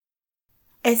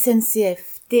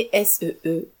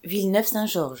SNCF-TSEE,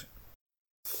 Villeneuve-Saint-Georges.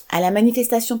 À la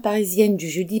manifestation parisienne du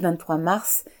jeudi 23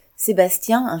 mars,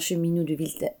 Sébastien, un cheminot de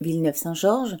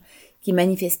Villeneuve-Saint-Georges, qui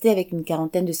manifestait avec une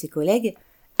quarantaine de ses collègues,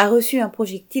 a reçu un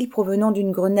projectile provenant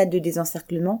d'une grenade de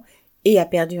désencerclement et a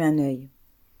perdu un œil.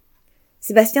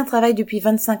 Sébastien travaille depuis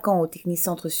 25 ans au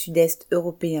Technicentre Sud-Est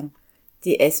européen,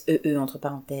 TSEE entre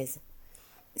parenthèses.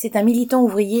 C'est un militant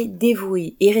ouvrier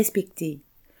dévoué et respecté.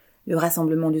 Le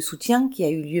rassemblement de soutien qui a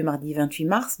eu lieu mardi 28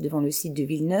 mars devant le site de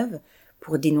Villeneuve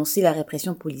pour dénoncer la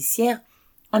répression policière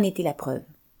en était la preuve.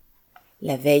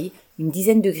 La veille, une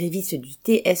dizaine de grévistes du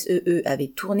TSEE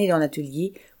avaient tourné dans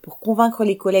l'atelier pour convaincre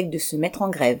les collègues de se mettre en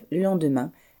grève le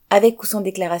lendemain, avec ou sans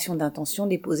déclaration d'intention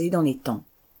déposée dans les temps.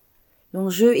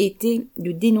 L'enjeu était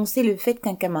de dénoncer le fait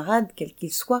qu'un camarade, quel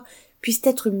qu'il soit, puisse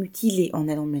être mutilé en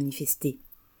allant manifester.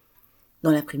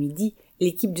 Dans l'après-midi,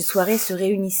 l'équipe de soirée se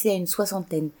réunissait à une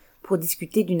soixantaine pour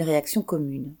discuter d'une réaction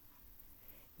commune.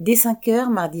 Dès 5 heures,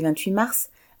 mardi 28 mars,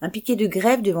 un piquet de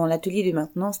grève devant l'atelier de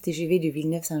maintenance TGV de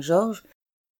Villeneuve-Saint-Georges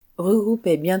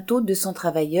regroupait bientôt 200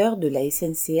 travailleurs de la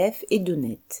SNCF et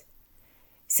d'Honnête.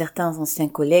 Certains anciens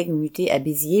collègues mutés à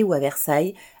Béziers ou à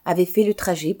Versailles avaient fait le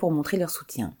trajet pour montrer leur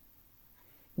soutien.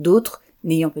 D'autres,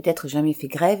 n'ayant peut-être jamais fait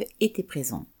grève, étaient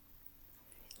présents.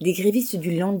 Des grévistes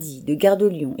du Landy, de Gare de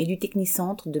Lyon et du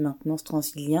Technicentre de maintenance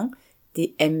transilien,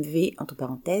 TMV entre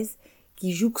parenthèses,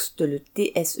 qui jouxte le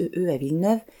TSEE à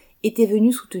Villeneuve, étaient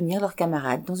venus soutenir leurs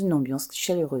camarades dans une ambiance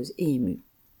chaleureuse et émue.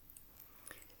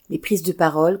 Les prises de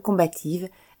parole, combatives,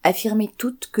 affirmaient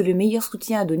toutes que le meilleur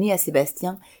soutien à donner à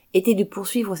Sébastien était de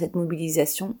poursuivre cette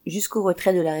mobilisation jusqu'au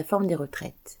retrait de la réforme des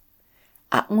retraites.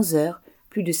 À 11 heures,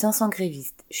 plus de 500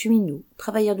 grévistes, cheminots,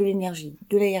 travailleurs de l'énergie,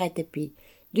 de la RATP,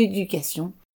 de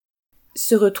l'éducation,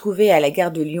 se retrouvaient à la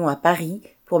gare de Lyon à Paris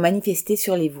pour manifester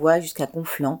sur les voies jusqu'à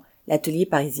Conflans, l'atelier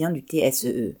parisien du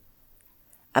TSEE.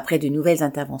 Après de nouvelles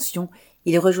interventions,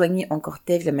 il rejoignit en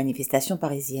cortège la manifestation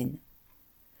parisienne.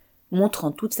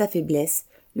 Montrant toute sa faiblesse,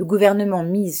 le gouvernement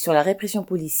mise sur la répression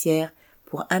policière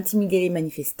pour intimider les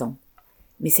manifestants.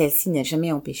 Mais celle-ci n'a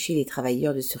jamais empêché les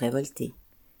travailleurs de se révolter.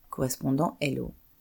 Correspondant LO.